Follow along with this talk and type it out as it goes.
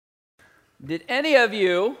Did any of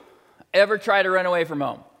you ever try to run away from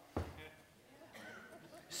home?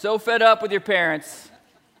 So fed up with your parents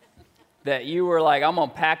that you were like, I'm going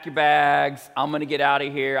to pack your bags. I'm going to get out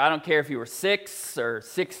of here. I don't care if you were 6 or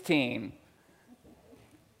 16.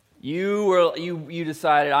 You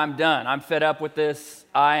decided, I'm done. I'm fed up with this.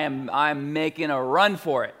 I'm making a run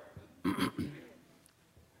for it.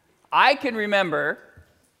 I can remember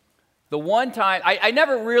the one time, I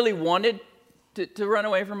never really wanted to run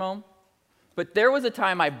away from home, but there was a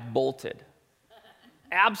time I bolted.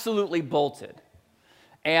 Absolutely bolted.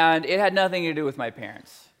 And it had nothing to do with my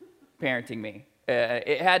parents parenting me.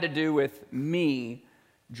 It had to do with me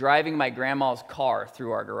driving my grandma's car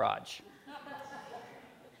through our garage.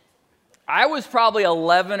 I was probably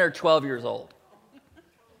 11 or 12 years old,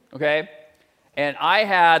 okay? And I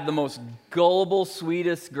had the most gullible,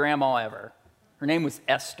 sweetest grandma ever. Her name was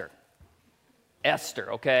Esther.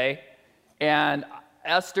 Esther, okay? And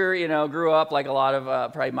Esther, grew up like a lot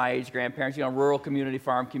of probably my age grandparents, rural community,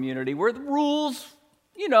 farm community, where the rules,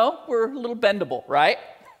 were a little bendable, right?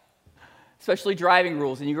 Especially driving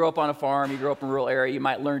rules. And you grow up on a farm, you grow up in a rural area, you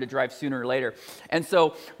might learn to drive sooner or later. And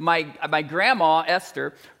so my grandma,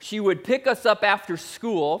 Esther, she would pick us up after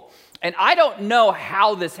school, and I don't know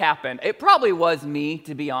how this happened. It probably was me,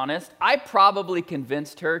 to be honest. I probably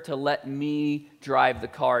convinced her to let me drive the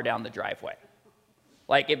car down the driveway.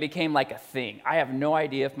 Like, it became like a thing. I have no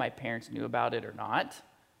idea if my parents knew about it or not.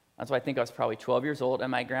 That's why I think I was probably 12 years old,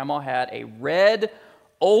 and my grandma had a red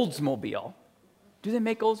Oldsmobile. Do they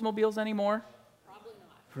make Oldsmobiles anymore? Probably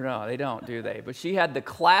not. No, they don't, do they? But she had the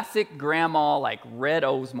classic grandma, like, red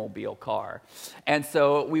Oldsmobile car. And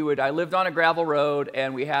so I lived on a gravel road,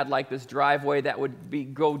 and we had, like, this driveway that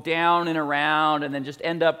would go down and around and then just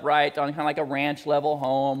end up right on kind of like a ranch-level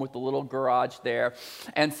home with the little garage there.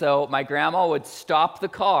 And so my grandma would stop the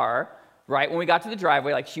car right when we got to the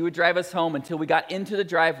driveway. Like, she would drive us home until we got into the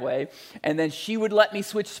driveway, and then she would let me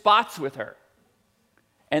switch spots with her.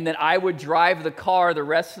 And then I would drive the car the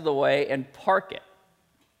rest of the way and park it.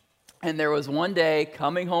 And there was one day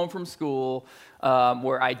coming home from school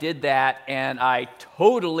where I did that, and I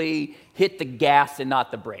totally hit the gas and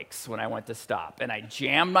not the brakes when I went to stop. And I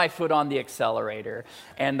jammed my foot on the accelerator,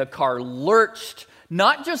 and the car lurched,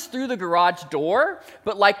 not just through the garage door,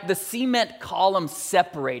 but like the cement column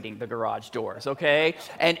separating the garage doors, okay?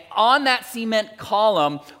 And on that cement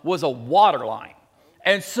column was a water line.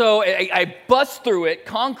 And so I bust through it,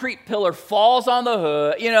 concrete pillar falls on the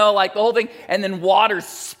hood, like the whole thing, and then water's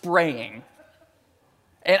spraying.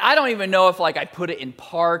 And I don't even know if I put it in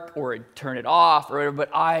park or turn it off or whatever, but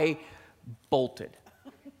I bolted.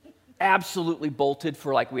 Absolutely bolted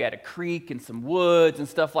for we had a creek and some woods and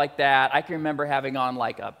stuff like that. I can remember having on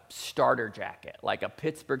a starter jacket, like a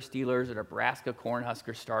Pittsburgh Steelers or Nebraska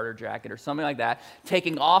Cornhusker starter jacket or something like that,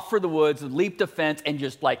 taking off for the woods, leaped a fence, and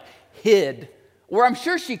just hid where I'm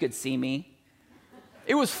sure she could see me.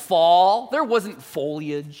 It was fall. There wasn't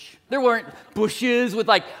foliage. There weren't bushes with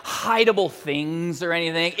hideable things or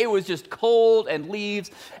anything. It was just cold and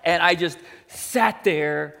leaves, and I just sat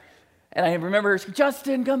there, and I remember her saying,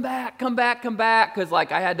 Justin, come back, because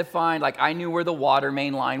I had to find, I knew where the water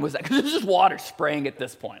main line was at, because there's just water spraying at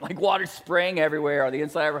this point, water spraying everywhere on the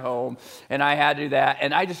inside of her home, and I had to do that,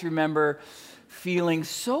 and I just remember feeling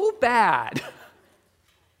so bad.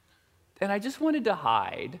 And I just wanted to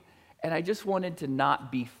hide, and I just wanted to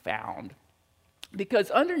not be found.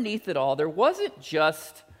 Because underneath it all, there wasn't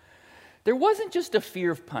just a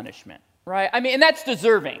fear of punishment, right? I mean, and that's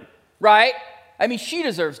deserving, right? I mean, she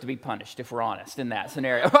deserves to be punished, if we're honest, in that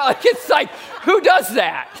scenario. It's who does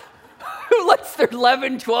that? Who lets their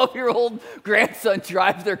 11, 12-year-old grandson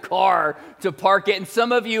drive their car to park it? And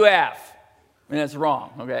some of you have. And that's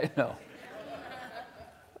wrong, okay? No.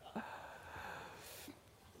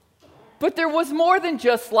 But there was more than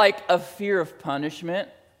just a fear of punishment.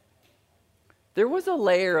 There was a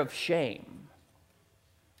layer of shame.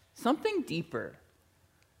 Something deeper.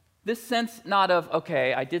 This sense not of,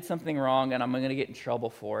 okay, I did something wrong and I'm going to get in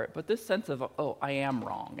trouble for it, but this sense of, oh, I am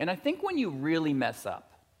wrong. And I think when you really mess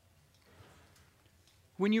up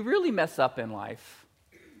in life,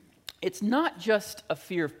 it's not just a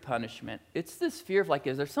fear of punishment. It's this fear of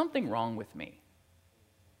is there something wrong with me?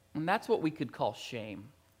 And that's what we could call shame.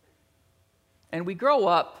 And we grow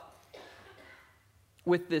up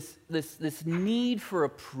with this need for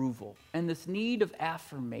approval and this need of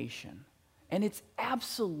affirmation. And it's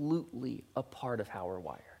absolutely a part of how we're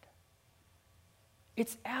wired.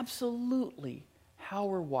 It's absolutely how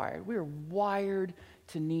we're wired. We are wired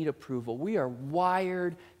to need approval. We are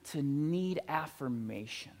wired to need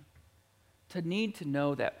affirmation, to need to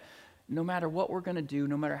know that no matter what we're going to do,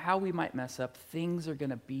 no matter how we might mess up, things are going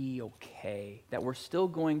to be okay, that we're still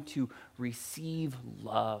going to receive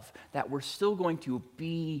love, that we're still going to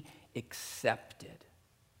be accepted.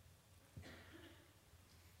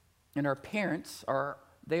 And our parents are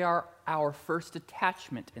our first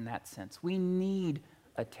attachment in that sense. We need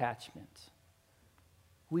attachment.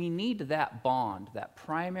 We need that bond, that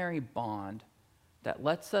primary bond that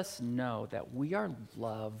lets us know that we are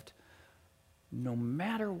loved no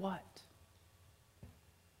matter what.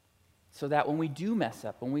 So that when we do mess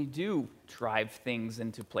up, when we do drive things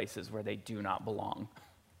into places where they do not belong,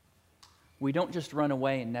 we don't just run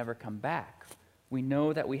away and never come back. We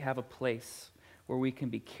know that we have a place where we can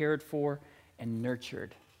be cared for and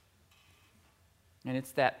nurtured. And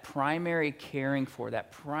it's that primary caring for,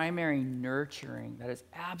 that primary nurturing that is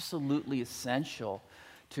absolutely essential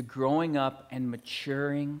to growing up and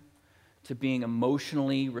maturing, to being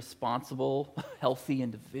emotionally responsible, healthy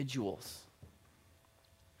individuals.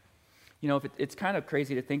 You know, it's kind of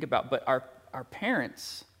crazy to think about, but our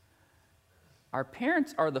parents are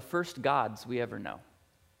the first gods we ever know.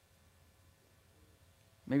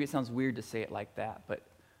 Maybe it sounds weird to say it like that, but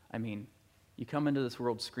I mean, you come into this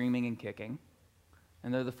world screaming and kicking,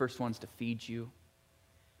 and they're the first ones to feed you,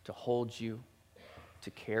 to hold you,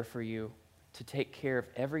 to care for you, to take care of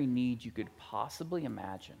every need you could possibly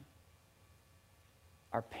imagine.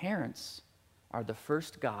 Our parents are the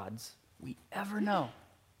first gods we ever know.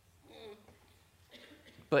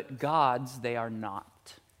 But gods they are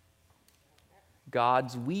not.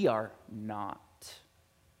 Gods we are not.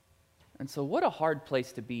 And so what a hard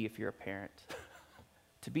place to be if you're a parent,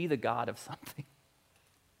 to be the god of something.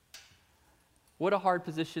 What a hard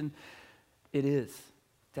position it is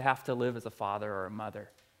to have to live as a father or a mother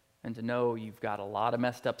and to know you've got a lot of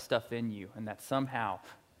messed up stuff in you and that somehow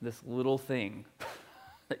this little thing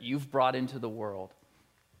that you've brought into the world,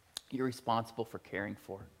 you're responsible for caring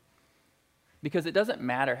for. Because it doesn't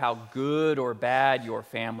matter how good or bad your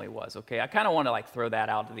family was, okay? I kind of want to throw that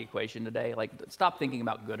out of the equation today. Stop thinking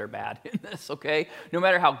about good or bad in this, okay? No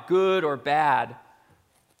matter how good or bad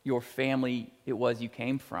your family it was you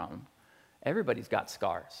came from, everybody's got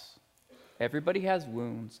scars. Everybody has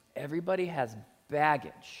wounds. Everybody has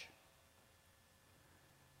baggage.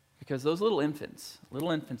 Because those little infants,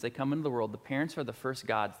 they come into the world, the parents are the first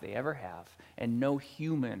gods they ever have, and no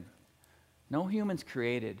human's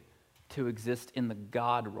created to exist in the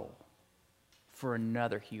God role for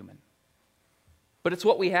another human. But it's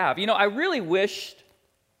what we have. You know, I really wish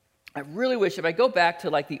if I go back to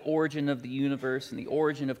the origin of the universe and the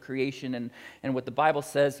origin of creation and what the Bible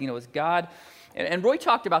says, is God. And Roy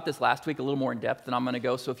talked about this last week a little more in depth than I'm going to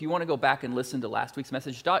go. So if you want to go back and listen to last week's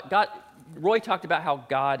message, Roy talked about how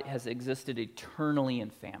God has existed eternally in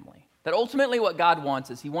family. That ultimately what God wants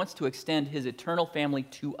is he wants to extend his eternal family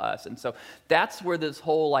to us. And so that's where this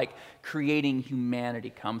whole creating humanity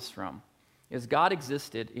comes from. Is God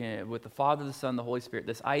existed with the Father, the Son, the Holy Spirit,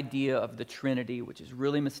 this idea of the Trinity, which is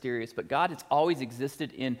really mysterious, but God has always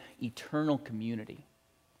existed in eternal community.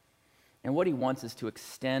 And what he wants is to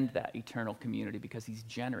extend that eternal community because he's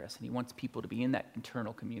generous and he wants people to be in that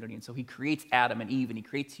eternal community. And so he creates Adam and Eve and he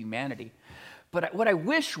creates humanity. But what I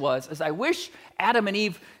wish Adam and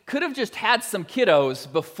Eve could have just had some kiddos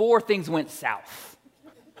before things went south.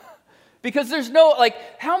 Because there's no,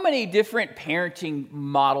 how many different parenting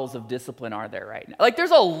models of discipline are there right now?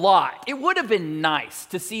 There's a lot. It would have been nice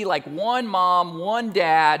to see one mom, one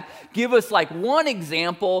dad give us one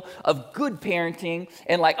example of good parenting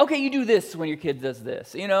and okay, you do this when your kid does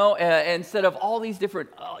this, instead of all these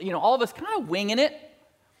different, all of us kind of winging it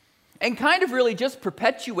and kind of really just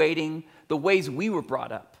perpetuating the ways we were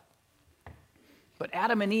brought up. But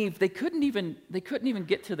Adam and Eve, they couldn't even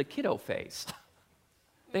get to the kiddo phase.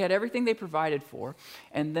 They had everything they provided for,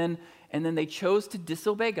 and then they chose to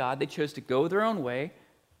disobey God. They chose to go their own way.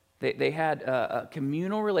 They had a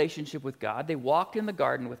communal relationship with God. They walked in the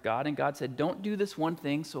garden with God, and God said, don't do this one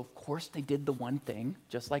thing. So, of course, they did the one thing,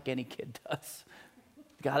 just like any kid does.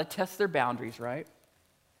 Got to test their boundaries, right?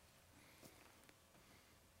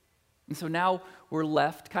 And so now we're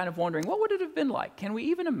left kind of wondering, what would it have been like? Can we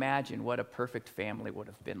even imagine what a perfect family would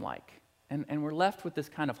have been like? And we're left with this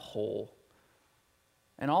kind of hole.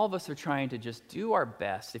 And all of us are trying to just do our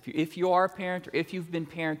best. If you are a parent or if you've been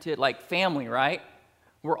parented, family, right?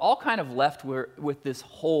 We're all kind of left with this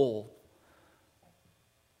hole.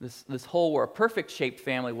 This hole where a perfect shaped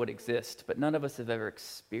family would exist, but none of us have ever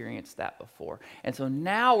experienced that before. And so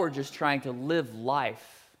now we're just trying to live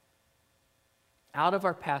life out of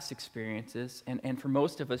our past experiences, and for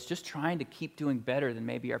most of us, just trying to keep doing better than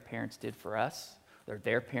maybe our parents did for us, or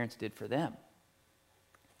their parents did for them.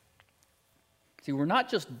 See, we're not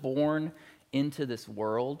just born into this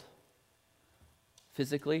world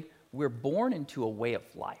physically, we're born into a way of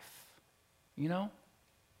life. You know?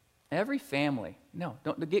 Every family,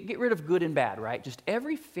 don't get rid of good and bad, right? Just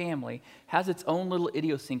every family has its own little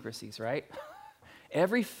idiosyncrasies, right?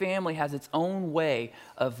 Every family has its own way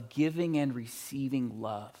of giving and receiving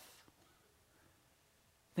love.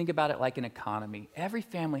 Think about it like an economy. Every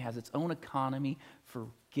family has its own economy for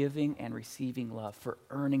giving and receiving love, for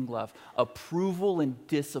earning love, approval and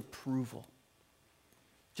disapproval.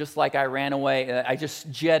 Just like I ran away, I just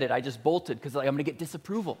jetted, I just bolted because I'm going to get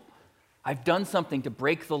disapproval. I've done something to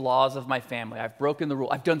break the laws of my family. I've broken the rule.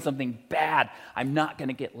 I've done something bad. I'm not going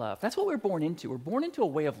to get love. That's what we're born into. We're born into a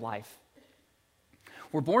way of life.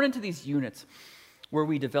 We're born into these units where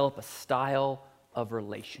we develop a style of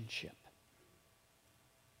relationship.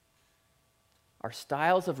 Our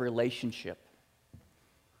styles of relationship,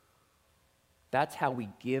 that's how we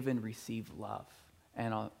give and receive love.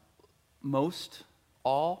 And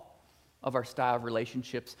all of our style of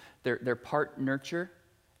relationships, they're part nurture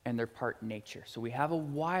and they're part nature. So we have a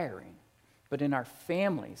wiring. But in our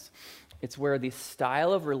families, it's where the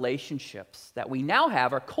style of relationships that we now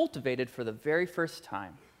have are cultivated for the very first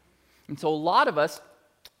time. And so a lot of us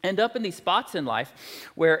end up in these spots in life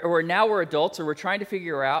where now we're adults or we're trying to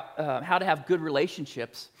figure out how to have good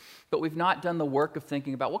relationships, but we've not done the work of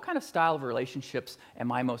thinking about what kind of style of relationships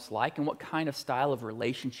am I most like and what kind of style of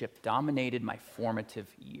relationship dominated my formative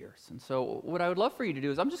years. And so what I would love for you to do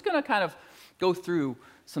is I'm just going to kind of go through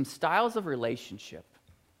some styles of relationship.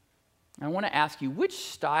 I want to ask you, which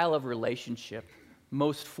style of relationship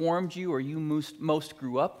most formed you or you most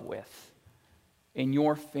grew up with in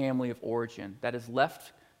your family of origin that has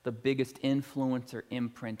left the biggest influence or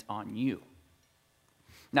imprint on you?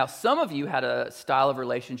 Now, some of you had a style of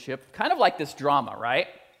relationship kind of like this drama, right?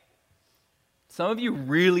 Some of you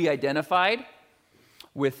really identified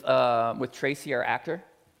with Tracy, our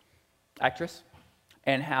actress,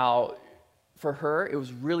 and how for her it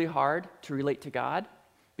was really hard to relate to God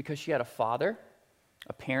because she had a father,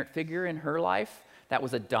 a parent figure in her life that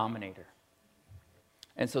was a dominator.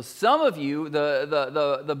 And so some of you,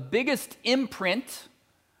 the biggest imprint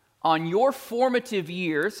on your formative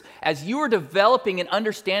years, as you were developing an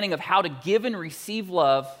understanding of how to give and receive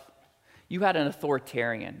love, you had an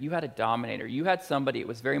authoritarian, you had a dominator, you had somebody, it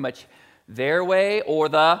was very much their way or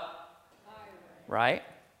the right?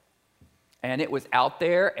 And it was out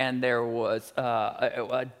there, and there was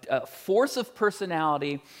a force of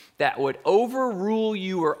personality that would overrule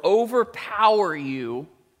you or overpower you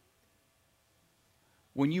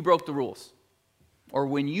when you broke the rules, or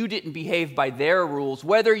when you didn't behave by their rules,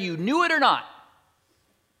 whether you knew it or not.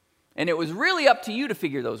 And it was really up to you to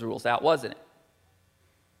figure those rules out, wasn't it?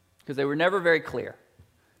 Because they were never very clear.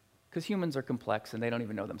 Because humans are complex and they don't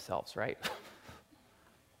even know themselves, right?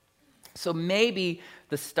 So maybe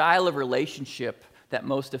the style of relationship that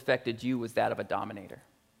most affected you was that of a dominator.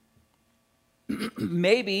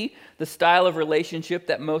 Maybe the style of relationship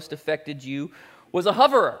that most affected you was a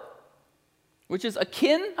hoverer, which is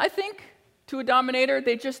akin, I think, to a dominator.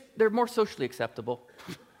 They're more socially acceptable.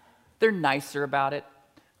 They're nicer about it.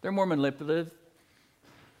 They're more manipulative.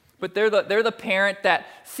 But they're the parent that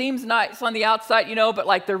seems nice on the outside, but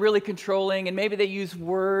like they're really controlling, and maybe they use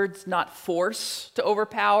words, not force, to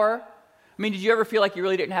overpower. I mean, did you ever feel like you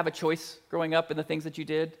really didn't have a choice growing up in the things that you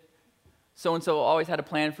did? So-and-so always had a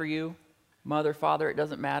plan for you. Mother, father, it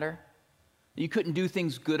doesn't matter. You couldn't do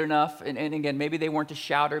things good enough. And again, maybe they weren't a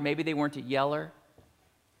shouter. Maybe they weren't a yeller.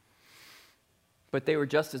 But they were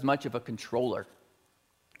just as much of a controller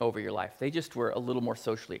over your life. They just were a little more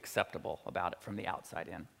socially acceptable about it from the outside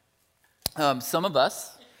in. Some of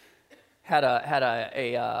us had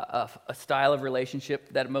a style of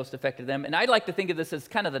relationship that most affected them. And I'd like to think of this as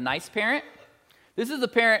kind of the nice parent. This is the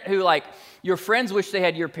parent who, like, your friends wish they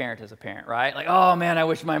had your parent as a parent, right? Like, oh, man, I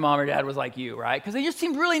wish my mom or dad was like you, right? Because they just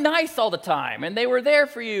seemed really nice all the time, and they were there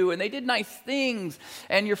for you, and they did nice things,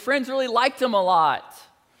 and your friends really liked them a lot.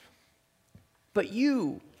 But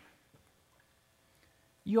you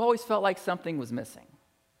always felt like something was missing.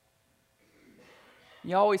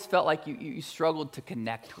 You always felt like you struggled to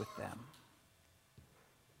connect with them.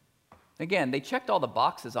 Again, they checked all the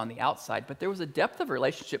boxes on the outside, but there was a depth of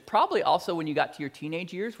relationship, probably also when you got to your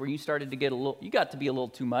teenage years where you started to get you got to be a little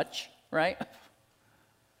too much, right?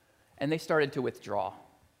 And they started to withdraw.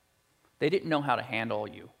 They didn't know how to handle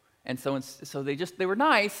you. And so they were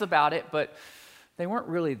nice about it, but they weren't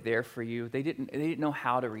really there for you. They didn't know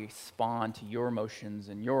how to respond to your emotions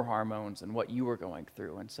and your hormones and what you were going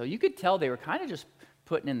through. And so you could tell they were kind of just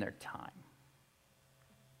putting in their time.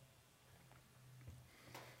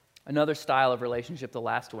 Another style of relationship, the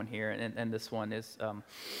last one here, and this one is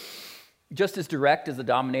just as direct as the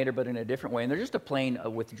dominator, but in a different way. And they're just a plain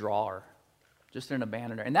withdrawer, just an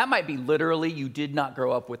abandoner. And that might be literally you did not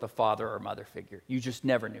grow up with a father or mother figure. You just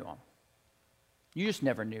never knew them. You just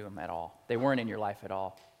never knew them at all. They weren't in your life at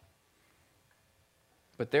all.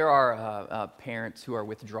 But there are parents who are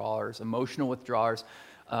withdrawers, emotional withdrawers,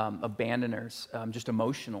 abandoners, just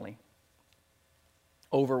emotionally.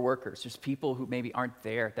 Overworkers, just people who maybe aren't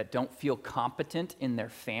there, that don't feel competent in their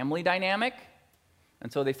family dynamic,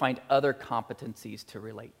 and so they find other competencies to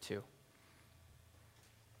relate to.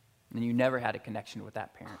 And you never had a connection with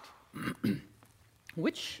that parent.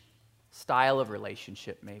 Which style of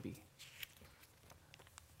relationship maybe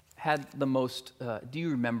had the most, do you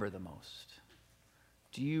remember the most?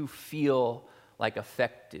 Do you feel like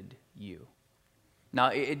affected you? Now,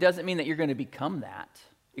 it doesn't mean that you're going to become that.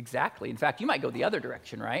 Exactly. In fact, you might go the other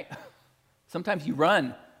direction, right? Sometimes you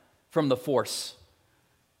run from the force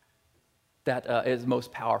that is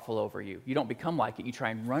most powerful over you. You don't become like it. You try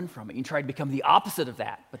and run from it. You try to become the opposite of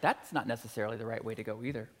that. But that's not necessarily the right way to go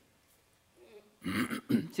either.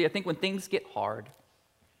 See, I think when things get hard,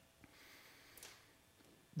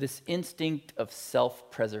 this instinct of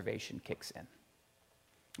self-preservation kicks in.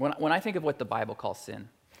 When I think of what the Bible calls sin,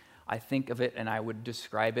 I think of it, and I would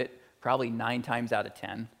describe it probably 9 times out of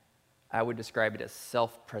 10, I would describe it as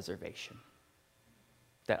self-preservation.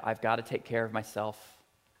 That I've got to take care of myself.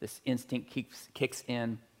 This instinct kicks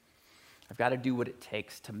in. I've got to do what it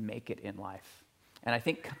takes to make it in life. And I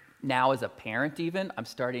think now as a parent even, I'm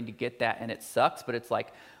starting to get that, and it sucks, but it's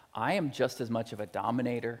like I am just as much of a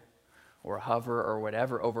dominator or a hover or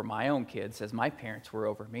whatever over my own kids as my parents were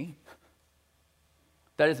over me.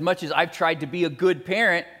 That as much as I've tried to be a good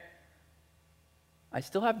parent, I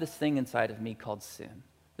still have this thing inside of me called sin,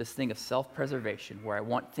 this thing of self-preservation where I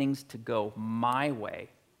want things to go my way.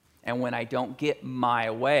 And when I don't get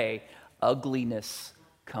my way, ugliness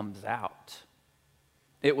comes out.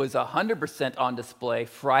 It was 100% on display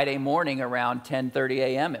Friday morning around 10:30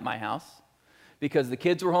 a.m. at my house because the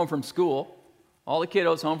kids were home from school. All the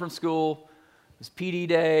kiddos home from school. It was PD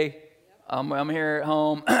day. I'm here at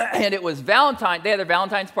home. And it was Valentine's. They had their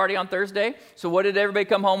Valentine's party on Thursday. So what did everybody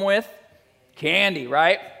come home with? Candy,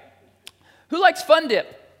 right? Who likes Fun Dip?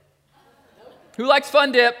 Who likes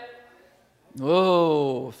Fun Dip?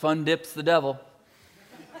 Oh, Fun Dip's the devil.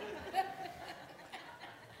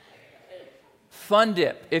 Fun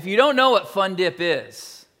Dip. If you don't know what Fun Dip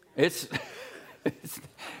is, it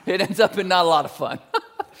ends up in not a lot of fun.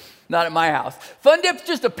 Not at my house. Fun Dip's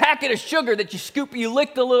just a packet of sugar that you scoop, you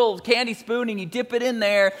lick the little candy spoon and you dip it in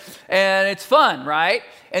there, and it's fun, right?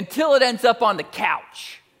 Until it ends up on the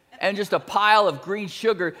couch. And just a pile of green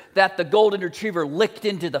sugar that the golden retriever licked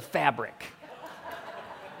into the fabric.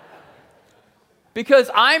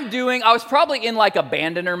 Because I was probably in like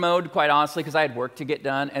abandoner mode, quite honestly, because I had work to get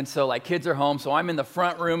done. And so like kids are home, so I'm in the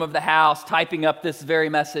front room of the house typing up this very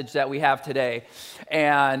message that we have today.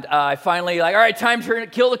 And I finally all right, time to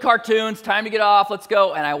kill the cartoons, time to get off, let's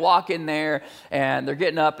go. And I walk in there and they're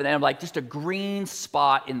getting up and I'm like just a green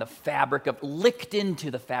spot in the fabric licked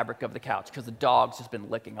into the fabric of the couch because the dog's just been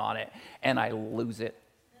licking on it and I lose it.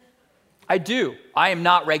 I do. I am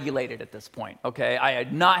not regulated at this point, okay? I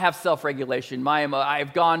did not have self-regulation.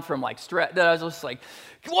 I've gone from like stress, that I was just like,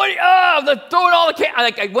 throwing all the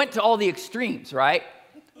I went to all the extremes, right?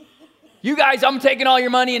 You guys, I'm taking all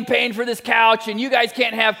your money and paying for this couch, and you guys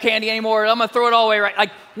can't have candy anymore. I'm going to throw it all away, right?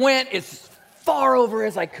 Like, went as far over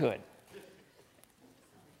as I could.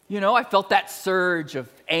 You know, I felt that surge of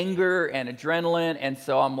anger and adrenaline, and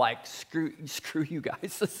so I'm like, screw you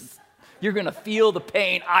guys. You're going to feel the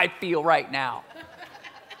pain I feel right now.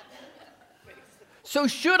 So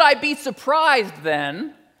should I be surprised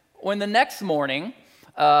then when the next morning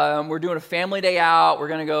we're doing a family day out, we're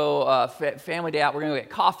going to go family day out, we're going to go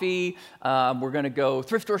get coffee, we're going to go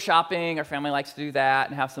thrift store shopping, our family likes to do that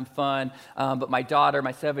and have some fun, but my daughter,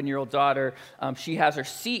 my 7-year-old daughter, she has her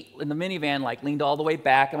seat in the minivan like leaned all the way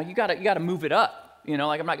back. I'm like, you got to move it up, you know,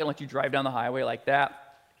 like I'm not going to let you drive down the highway like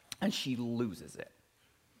that, and she loses it.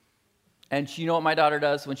 And you know what my daughter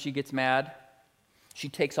does when she gets mad? She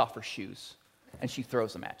takes off her shoes and she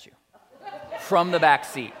throws them at you from the back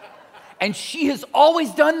seat. And she has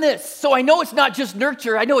always done this. So I know it's not just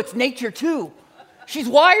nurture, I know it's nature too. She's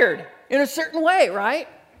wired in a certain way, right?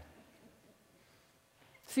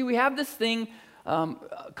 See, we have this thing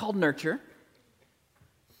called nurture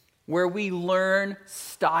where we learn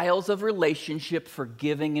styles of relationship for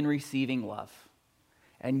giving and receiving love.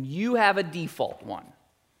 And you have a default one.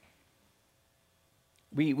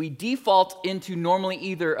 We default into normally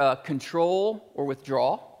either control or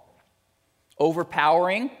withdrawal,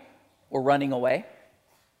 overpowering or running away.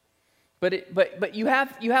 But you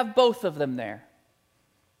have both of them there.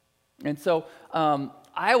 And so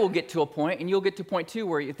I will get to a point, and you'll get to a point too,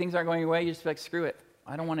 where things aren't going your way. You just be like, screw it.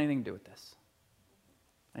 I don't want anything to do with this.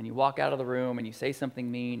 And you walk out of the room, and you say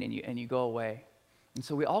something mean, and you go away. And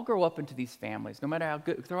so we all grow up into these families. No matter how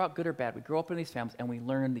good, throw out good or bad, we grow up in these families, and we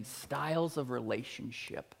learn these styles of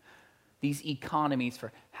relationship, these economies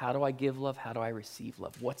for how do I give love, how do I receive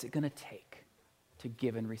love? What's it going to take to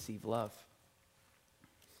give and receive love?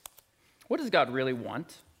 What does God really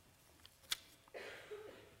want?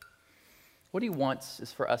 What he wants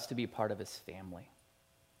is for us to be part of his family.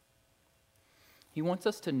 He wants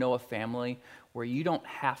us to know a family where you don't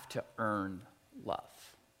have to earn love.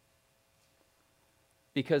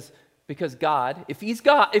 Because God, if he is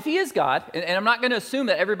God, and I'm not going to assume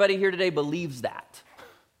that everybody here today believes that,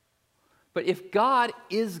 but if God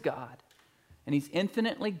is God, and he's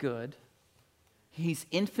infinitely good, he's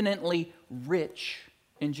infinitely rich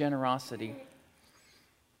in generosity,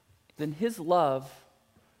 then his love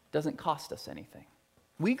doesn't cost us anything.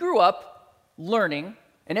 We grew up learning,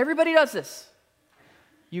 and everybody does this.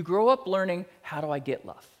 You grow up learning, how do I get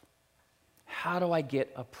love? How do I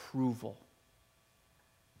get approval?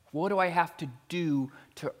 What do I have to do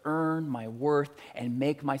to earn my worth and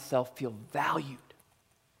make myself feel valued?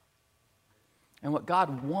 And what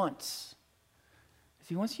God wants is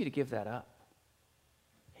he wants you to give that up.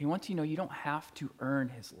 He wants you to know you don't have to earn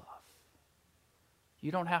his love.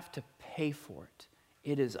 You don't have to pay for it.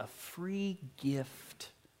 It is a free gift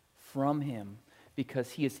from him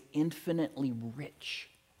because he is infinitely rich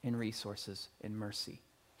in resources and mercy.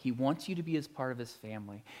 He wants you to be as part of his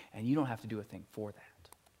family, and you don't have to do a thing for that.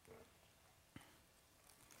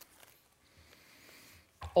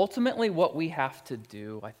 Ultimately, what we have to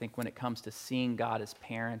do, I think, when it comes to seeing God as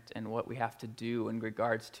parent and what we have to do in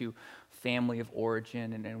regards to family of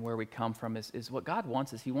origin and where we come from is what God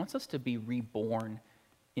wants is he wants us to be reborn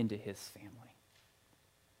into his family.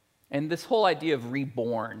 And this whole idea of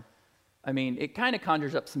reborn, I mean, it kind of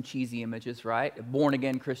conjures up some cheesy images, right? A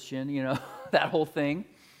born-again Christian, that whole thing.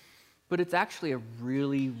 But it's actually a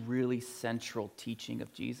really, really central teaching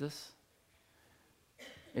of Jesus.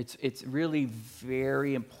 It's really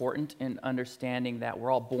very important in understanding that we're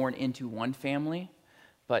all born into one family,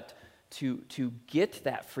 but to get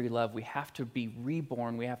that free love, we have to be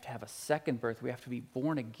reborn. We have to have a second birth. We have to be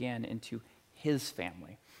born again into his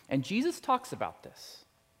family. And Jesus talks about this.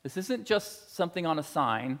 This isn't just something on a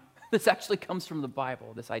sign. This actually comes from the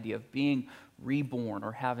Bible, this idea of being reborn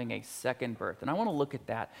or having a second birth. And I want to look at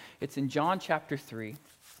that. It's in John chapter 3.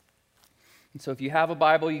 And so if you have a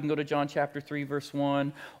Bible, you can go to John chapter 3, verse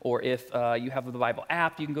 1. Or if you have the Bible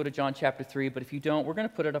app, you can go to John chapter 3. But if you don't, we're going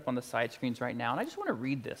to put it up on the side screens right now. And I just want to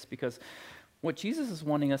read this because what Jesus is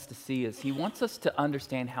wanting us to see is he wants us to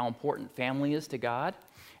understand how important family is to God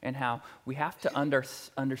and how we have to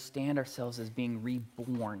understand ourselves as being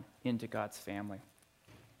reborn into God's family.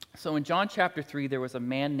 So in John chapter 3, there was a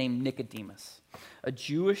man named Nicodemus, a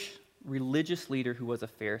Jewish religious leader who was a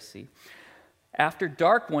Pharisee. After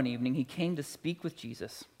dark one evening, he came to speak with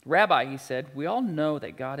Jesus. "Rabbi," he said, "we all know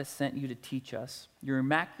that God has sent you to teach us. Your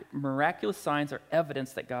miraculous signs are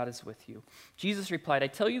evidence that God is with you." Jesus replied, "I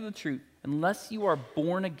tell you the truth, unless you are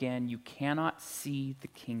born again, you cannot see the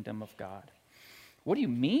kingdom of God." "What do you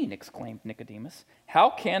mean?" exclaimed Nicodemus. "How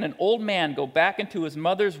can an old man go back into his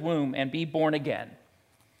mother's womb and be born again?"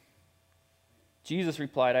 Jesus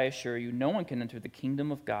replied, "I assure you, no one can enter the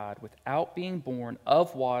kingdom of God without being born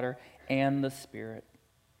of water and the Spirit.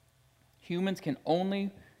 Humans can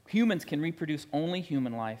reproduce only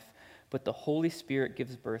human life, but the Holy Spirit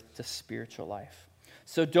gives birth to spiritual life.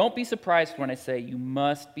 So don't be surprised when I say you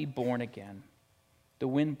must be born again. The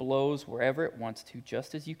wind blows wherever it wants to,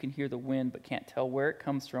 just as you can hear the wind but can't tell where it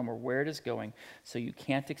comes from or where it is going, so you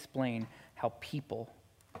can't explain how people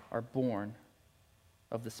are born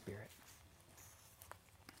of the Spirit."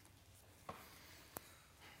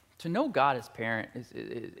 To know God as parent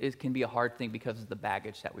can be a hard thing because of the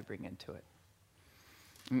baggage that we bring into it.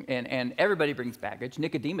 And everybody brings baggage.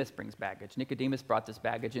 Nicodemus brings baggage. Nicodemus brought this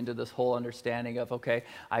baggage into this whole understanding of, okay,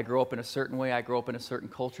 I grew up in a certain way, I grew up in a certain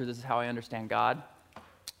culture, this is how I understand God.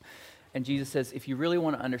 And Jesus says, if you really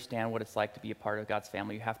want to understand what it's like to be a part of God's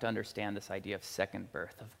family, you have to understand this idea of second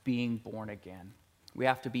birth, of being born again. We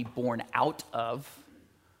have to be born out of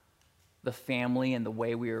the family and the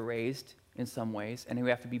way we were raised in some ways, and we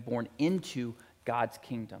have to be born into God's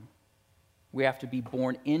kingdom. We have to be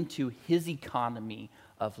born into his economy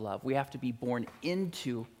of love. We have to be born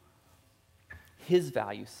into his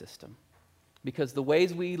value system. Because the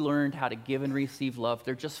ways we learned how to give and receive love,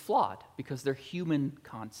 they're just flawed because they're human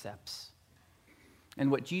concepts. And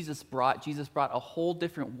what Jesus brought a whole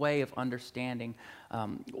different way of understanding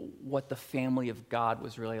what the family of God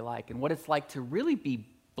was really like and what it's like to really be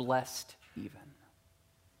blessed even.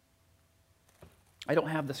 I don't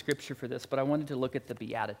have the scripture for this, but I wanted to look at the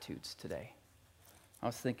Beatitudes today. I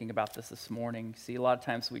was thinking about this morning. See, a lot of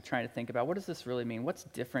times we try to think about what does this really mean? What's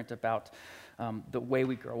different about the way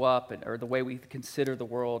we grow up or the way we consider the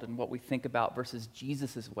world and what we think about versus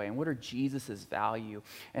Jesus' way? And what are Jesus' value?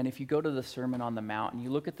 And if you go to the Sermon on the Mount and you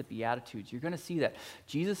look at the Beatitudes, you're going to see that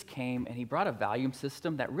Jesus came and he brought a value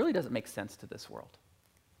system that really doesn't make sense to this world.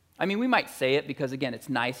 I mean, we might say it because, again, it's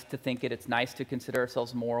nice to think it. It's nice to consider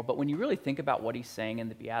ourselves moral. But when you really think about what he's saying in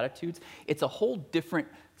the Beatitudes, it's a whole different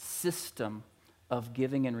system of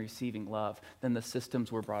giving and receiving love than the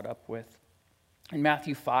systems we're brought up with. In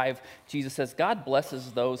Matthew 5, Jesus says, God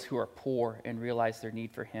blesses those who are poor and realize their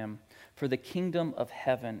need for him, for the kingdom of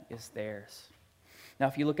heaven is theirs. Now,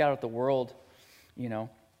 if you look out at the world,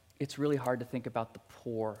 it's really hard to think about the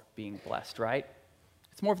poor being blessed, right?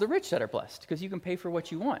 It's more of the rich that are blessed because you can pay for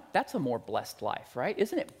what you want. That's a more blessed life, right?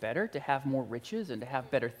 Isn't it better to have more riches and to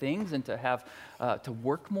have better things and to have to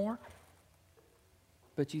work more?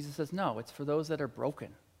 But Jesus says, no, it's for those that are broken.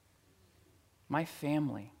 My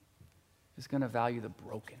family is going to value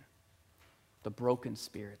the broken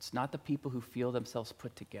spirits, not the people who feel themselves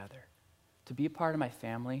put together. To be a part of my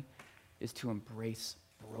family is to embrace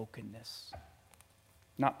brokenness,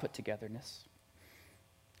 not put togetherness.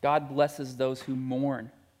 God blesses those who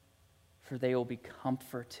mourn, for they will be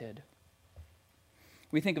comforted.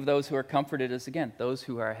 We think of those who are comforted as, again, those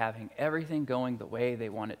who are having everything going the way they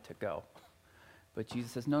want it to go. But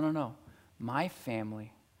Jesus says, no. My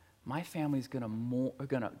family is gonna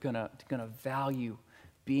value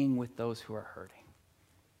being with those who are hurting.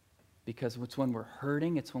 Because it's when we're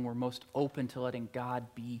hurting, it's when we're most open to letting God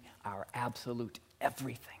be our absolute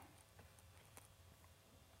everything.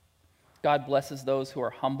 God blesses those who are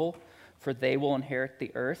humble, for they will inherit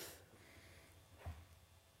the earth.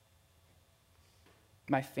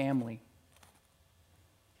 My family,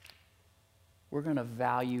 we're going to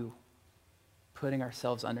value putting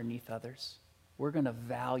ourselves underneath others. We're going to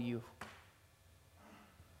value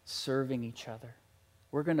serving each other.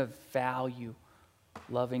 We're going to value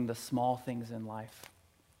loving the small things in life.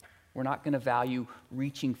 We're not going to value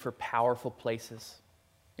reaching for powerful places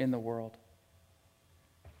in the world.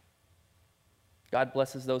 God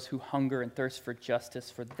blesses those who hunger and thirst for justice,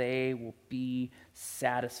 for they will be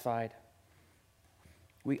satisfied.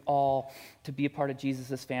 To be a part of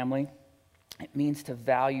Jesus' family, it means to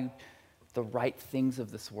value the right things of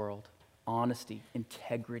this world, honesty,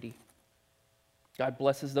 integrity. God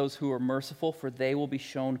blesses those who are merciful, for they will be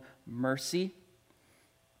shown mercy. It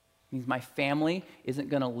means my family isn't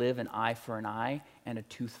going to live an eye for an eye and a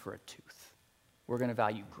tooth for a tooth. We're going to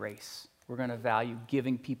value grace. We're going to value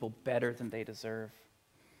giving people better than they deserve.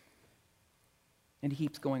 And he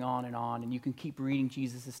keeps going on, and you can keep reading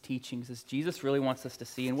Jesus' teachings as Jesus really wants us to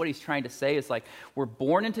see. And what he's trying to say is we're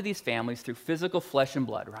born into these families through physical flesh and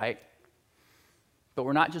blood, right? But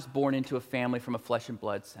we're not just born into a family from a flesh and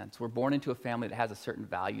blood sense. We're born into a family that has a certain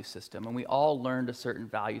value system. And we all learned a certain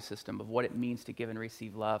value system of what it means to give and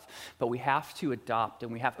receive love. But we have to adopt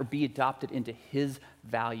or be adopted into his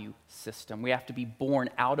value system. We have to be born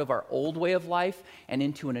out of our old way of life and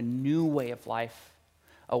into a new way of life.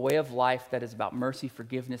 A way of life that is about mercy,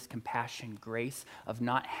 forgiveness, compassion, grace, of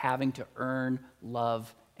not having to earn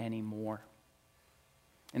love anymore.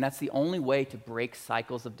 And that's the only way to break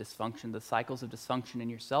cycles of dysfunction, the cycles of dysfunction in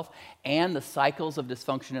yourself and the cycles of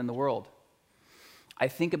dysfunction in the world. I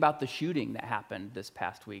think about the shooting that happened this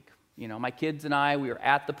past week. My kids and I, we were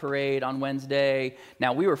at the parade on Wednesday.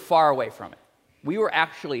 Now, we were far away from it. We were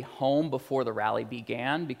actually home before the rally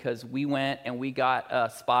began because we went and we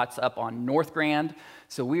got spots up on North Grand.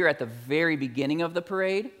 So we were at the very beginning of the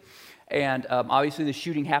parade. And obviously the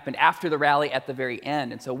shooting happened after the rally at the very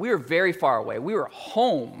end. And so we were very far away. We were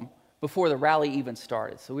home before the rally even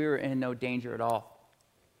started. So we were in no danger at all.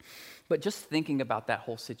 But just thinking about that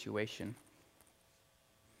whole situation.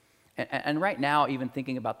 And right now, even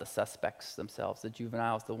thinking about the suspects themselves, the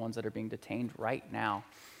juveniles, the ones that are being detained right now,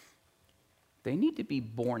 they need to be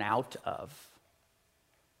born out of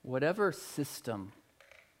whatever system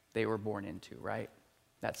they were born into, right?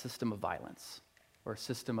 That system of violence. Or a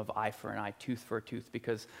system of eye for an eye, tooth for a tooth,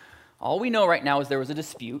 because all we know right now is there was a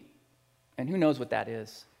dispute, and who knows what that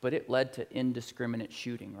is, but it led to indiscriminate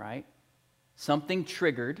shooting, right? Something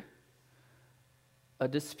triggered a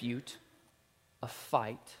dispute, a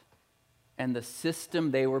fight, and the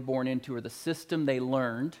system they were born into, or the system they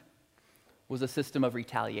learned, was a system of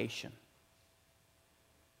retaliation.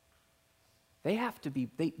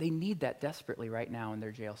 they need that desperately right now in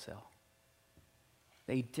their jail cell.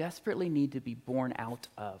 They desperately need to be born out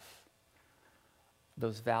of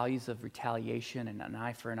those values of retaliation and an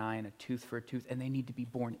eye for an eye and a tooth for a tooth, and they need to be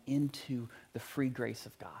born into the free grace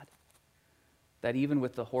of God. That even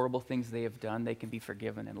with the horrible things they have done, they can be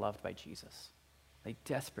forgiven and loved by Jesus. They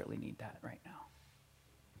desperately need that right now.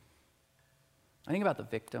 I think about the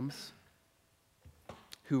victims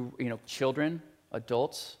who, children,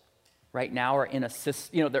 adults, right now are in a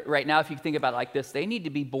system, right now if you think about it like this, they need to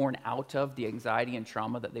be born out of the anxiety and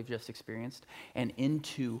trauma that they've just experienced and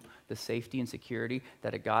into the safety and security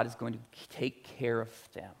that a God is going to take care of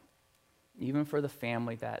them. Even for the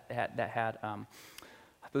family that had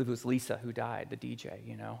I believe it was Lisa who died, the DJ,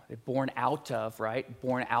 They're born out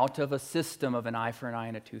of a system of an eye for an eye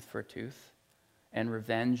and a tooth for a tooth, and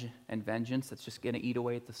revenge and vengeance that's just going to eat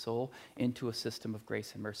away at the soul, into a system of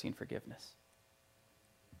grace and mercy and forgiveness.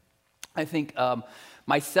 I think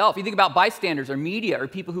myself, you think about bystanders or media or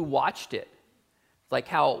people who watched it, like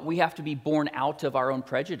how we have to be born out of our own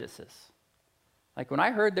prejudices. Like when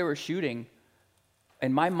I heard they were shooting,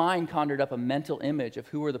 and my mind conjured up a mental image of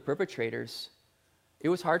who were the perpetrators, it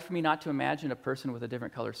was hard for me not to imagine a person with a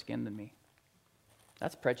different color skin than me.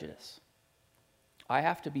 That's prejudice. I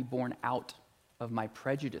have to be born out of my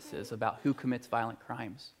prejudices about who commits violent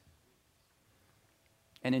crimes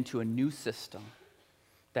and into a new system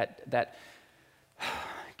that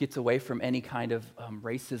gets away from any kind of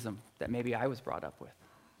racism that maybe I was brought up with.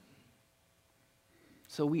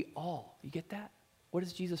 So you get that? What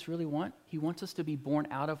does Jesus really want? He wants us to be born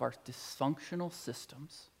out of our dysfunctional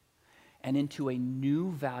systems and into a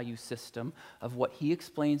new value system of what he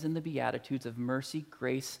explains in the Beatitudes of mercy,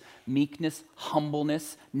 grace, meekness,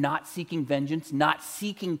 humbleness, not seeking vengeance, not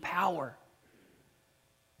seeking power,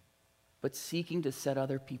 but seeking to set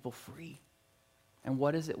other people free. And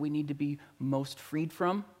what is it we need to be most freed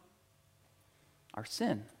from? Our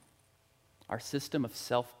sin, our system of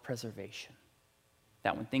self-preservation.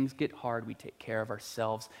 That when things get hard, we take care of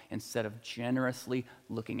ourselves instead of generously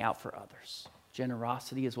looking out for others.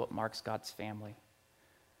 Generosity is what marks God's family.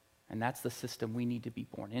 And that's the system we need to be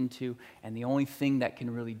born into. And the only thing that can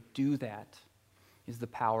really do that is the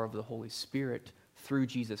power of the Holy Spirit through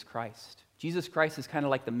Jesus Christ. Jesus Christ is kind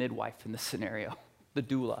of like the midwife in this scenario, the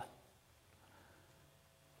doula.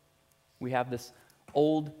 We have this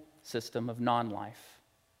old system of non-life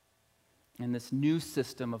and this new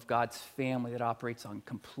system of God's family that operates on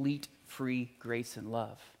complete free grace and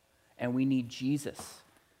love. And we need Jesus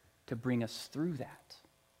to bring us through that.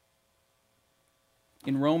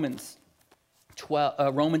 In Romans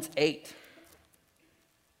 8,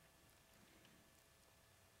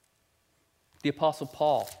 the Apostle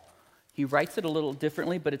Paul, he writes it a little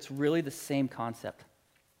differently, but it's really the same concept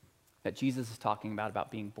that Jesus is talking about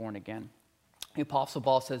being born again. The Apostle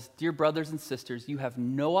Paul says, "Dear brothers and sisters, you have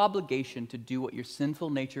no obligation to do what your sinful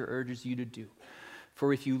nature urges you to do.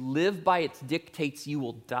 For if you live by its dictates, you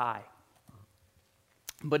will die.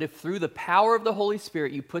 But if through the power of the Holy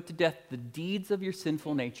Spirit you put to death the deeds of your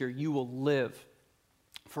sinful nature, you will live.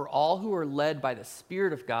 For all who are led by the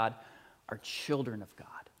Spirit of God are children of God.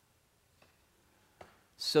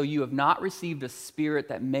 So you have not received a spirit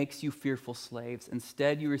that makes you fearful slaves.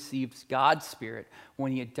 Instead, you received God's Spirit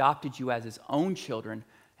when he adopted you as his own children,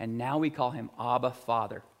 and now we call him Abba,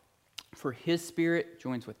 Father. For his Spirit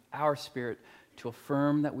joins with our spirit to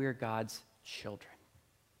affirm that we are God's children."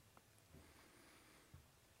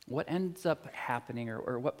 What ends up happening,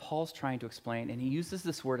 or what Paul's trying to explain, and he uses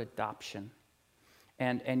this word adoption.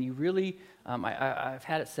 And you really, I've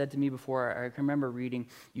had it said to me before, I can remember reading,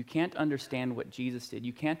 you can't understand what Jesus did.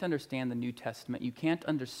 You can't understand the New Testament. You can't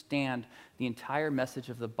understand the entire message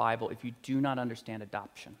of the Bible if you do not understand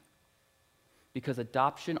adoption. Because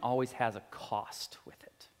adoption always has a cost with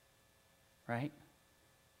it, right?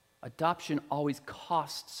 Adoption always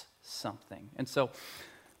costs something. And so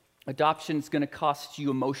adoption is going to cost you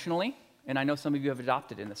emotionally, and I know some of you have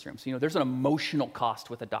adopted in this room. So, there's an emotional cost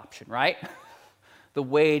with adoption, right? The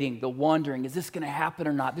waiting, the wondering, is this going to happen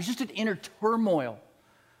or not? There's just an inner turmoil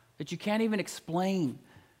that you can't even explain.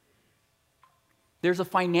 There's a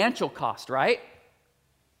financial cost, right?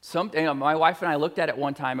 My wife and I looked at it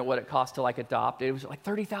one time at what it cost to adopt. It was like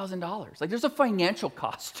 $30,000. There's a financial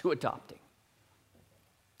cost to adopting.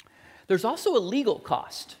 There's also a legal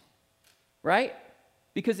cost, right?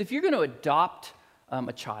 Because if you're going to adopt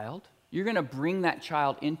a child, you're going to bring that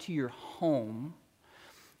child into your home,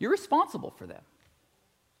 you're responsible for them.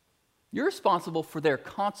 You're responsible for their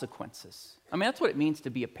consequences. I mean, that's what it means to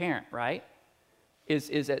be a parent, right?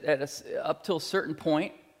 Up till a certain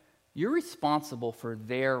point, You're responsible for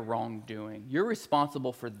their wrongdoing. You're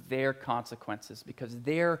responsible for their consequences because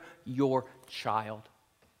they're your child.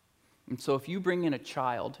 And so if you bring in a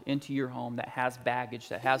child into your home that has baggage,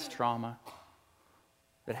 that has trauma,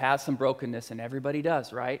 that has some brokenness, and everybody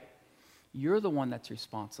does, right? You're the one that's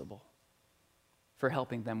responsible for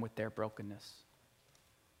helping them with their brokenness.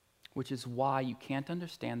 Which is why you can't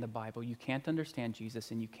understand the Bible, you can't understand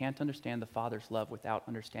Jesus, and you can't understand the Father's love without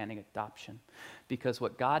understanding adoption. Because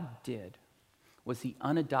what God did was he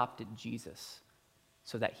unadopted Jesus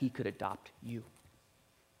so that he could adopt you.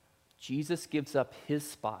 Jesus gives up his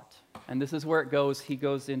spot. And this is where it goes. He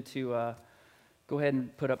goes into, go ahead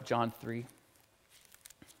and put up John 3.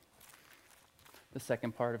 The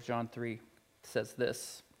second part of John 3 says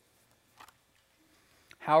this.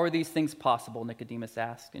 How are these things possible? Nicodemus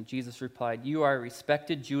asked. And Jesus replied, you are a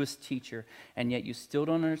respected Jewish teacher, and yet you still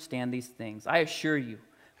don't understand these things. I assure you,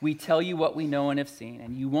 we tell you what we know and have seen,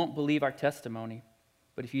 and you won't believe our testimony.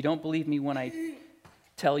 But if you don't believe me when I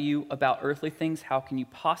tell you about earthly things, how can you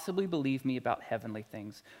possibly believe me about heavenly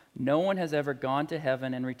things? No one has ever gone to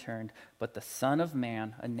heaven and returned, but the Son of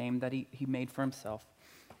Man, a name that he made for himself,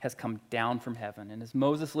 has come down from heaven. And as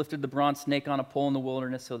Moses lifted the bronze snake on a pole in the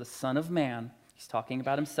wilderness, so the Son of Man, he's talking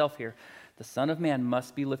about himself here, the Son of Man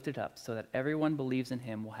must be lifted up so that everyone believes in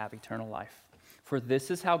him will have eternal life. For this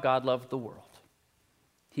is how God loved the world.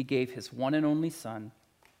 He gave his one and only Son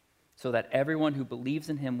so that everyone who believes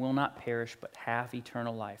in him will not perish but have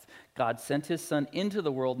eternal life. God sent his Son into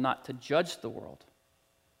the world not to judge the world,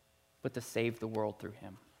 but to save the world through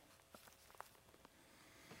him.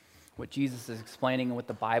 What Jesus is explaining and what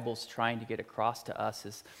the Bible's trying to get across to us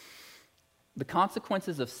is the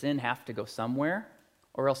consequences of sin have to go somewhere,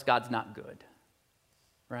 or else God's not good,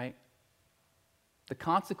 right? The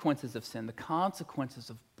consequences of sin, the consequences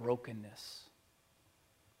of brokenness,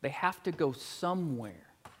 they have to go somewhere,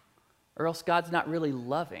 or else God's not really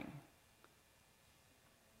loving.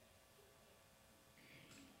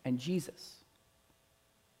 And Jesus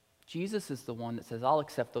is the one that says, I'll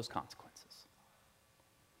accept those consequences.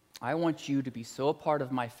 I want you to be so a part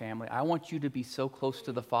of my family. I want you to be so close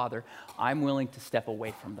to the Father. I'm willing to step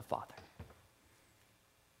away from the Father.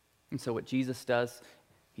 And so what Jesus does,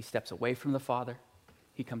 he steps away from the Father.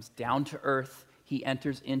 He comes down to earth. He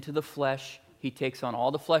enters into the flesh. He takes on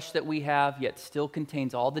all the flesh that we have, yet still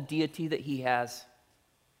contains all the deity that he has.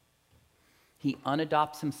 He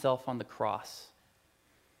unadopts himself on the cross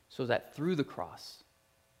so that through the cross,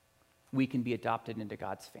 we can be adopted into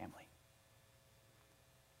God's family.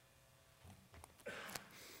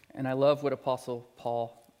 And I love what Apostle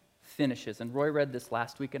Paul finishes. And Roy read this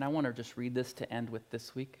last week, and I want to just read this to end with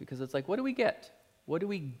this week, because it's like, what do we get? What do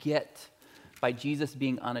we get by Jesus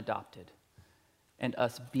being unadopted and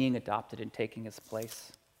us being adopted and taking his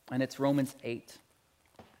place? And it's Romans 8.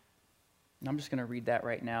 And I'm just going to read that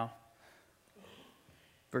right now.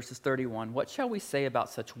 Verses 31. What shall we say about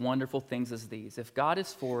such wonderful things as these? If God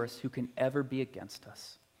is for us, who can ever be against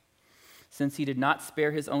us? Since he did not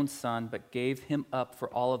spare his own Son, but gave him up for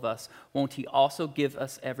all of us, won't he also give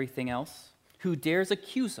us everything else? Who dares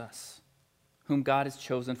accuse us, whom God has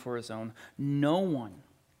chosen for his own? No one.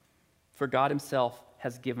 For God himself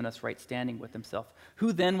has given us right standing with himself.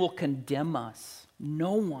 Who then will condemn us?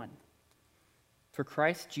 No one. For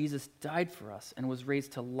Christ Jesus died for us and was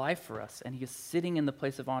raised to life for us, and he is sitting in the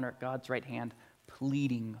place of honor at God's right hand,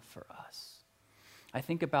 pleading for us. I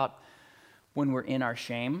think about when we're in our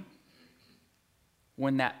shame,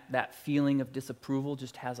 when that feeling of disapproval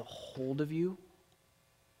just has a hold of you.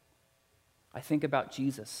 I think about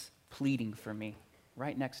Jesus pleading for me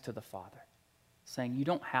right next to the Father, saying, you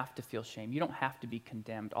don't have to feel shame. You don't have to be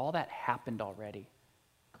condemned. All that happened already.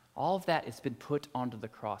 All of that has been put onto the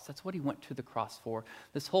cross. That's what he went to the cross for.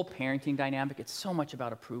 This whole parenting dynamic, it's so much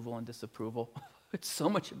about approval and disapproval. It's so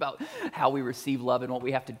much about how we receive love and what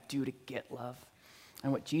we have to do to get love.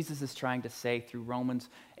 And what Jesus is trying to say through Romans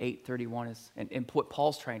 8:31 is, and what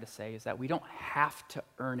Paul's trying to say is that we don't have to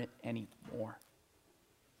earn it anymore.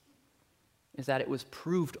 Is that it was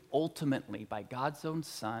proved ultimately by God's own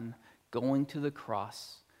Son going to the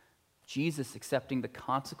cross, Jesus accepting the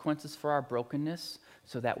consequences for our brokenness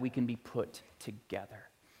so that we can be put together.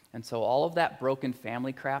 And so all of that broken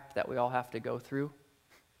family crap that we all have to go through,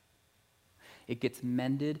 it gets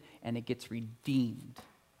mended and it gets redeemed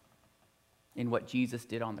in what Jesus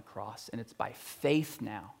did on the cross. And it's by faith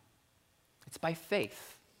now. It's by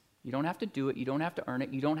faith. You don't have to do it. You don't have to earn it.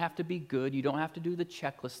 You don't have to be good. You don't have to do the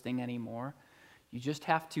checklist thing anymore. You just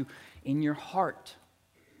have to, in your heart,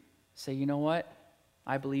 say, you know what?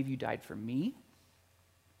 I believe you died for me,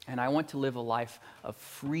 and I want to live a life of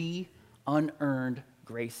free, unearned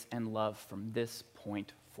grace and love from this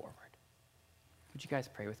point forward. Would you guys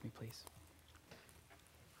pray with me, please?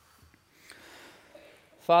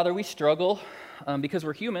 Father, we struggle because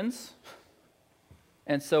we're humans.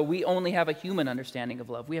 And so we only have a human understanding of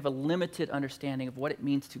love. We have a limited understanding of what it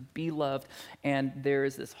means to be loved. And there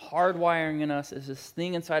is this hardwiring in us, there's this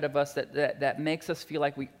thing inside of us that makes us feel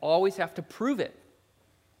like we always have to prove it.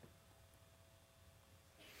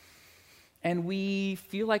 And we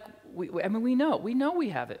feel like, we know we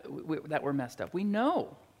have it, that we're messed up. We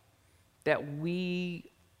know that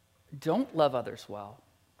we don't love others well.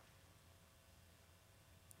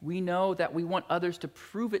 We know that we want others to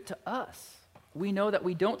prove it to us. We know that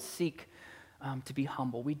we don't seek to be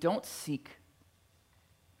humble. We don't seek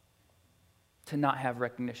to not have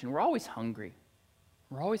recognition. We're always hungry.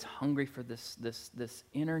 We're always hungry for this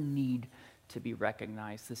inner need to be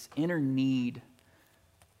recognized, this inner need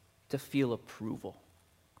to feel approval.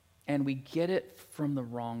 And we get it from the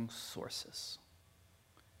wrong sources.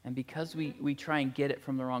 And because we try and get it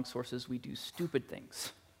from the wrong sources, we do stupid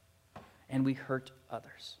things. And we hurt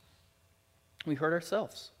others. We hurt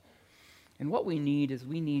ourselves. And what we need is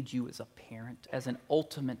we need you as a parent, as an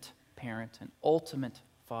ultimate parent, an ultimate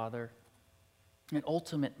father, an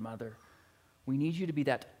ultimate mother. We need you to be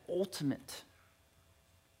that ultimate,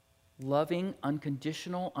 loving,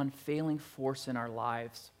 unconditional, unfailing force in our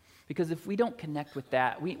lives. Because if we don't connect with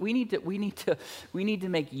that, we need to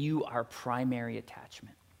make you our primary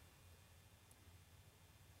attachment.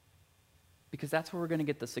 Because that's where we're going to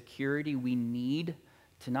get the security we need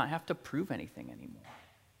to not have to prove anything anymore,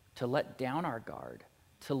 to let down our guard,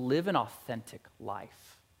 to live an authentic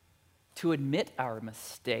life, to admit our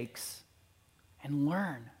mistakes and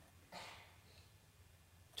learn.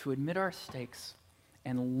 To admit our mistakes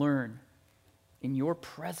and learn in your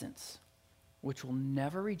presence, which will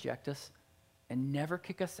never reject us and never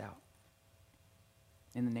kick us out.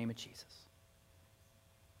 In the name of Jesus.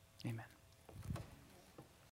 Amen.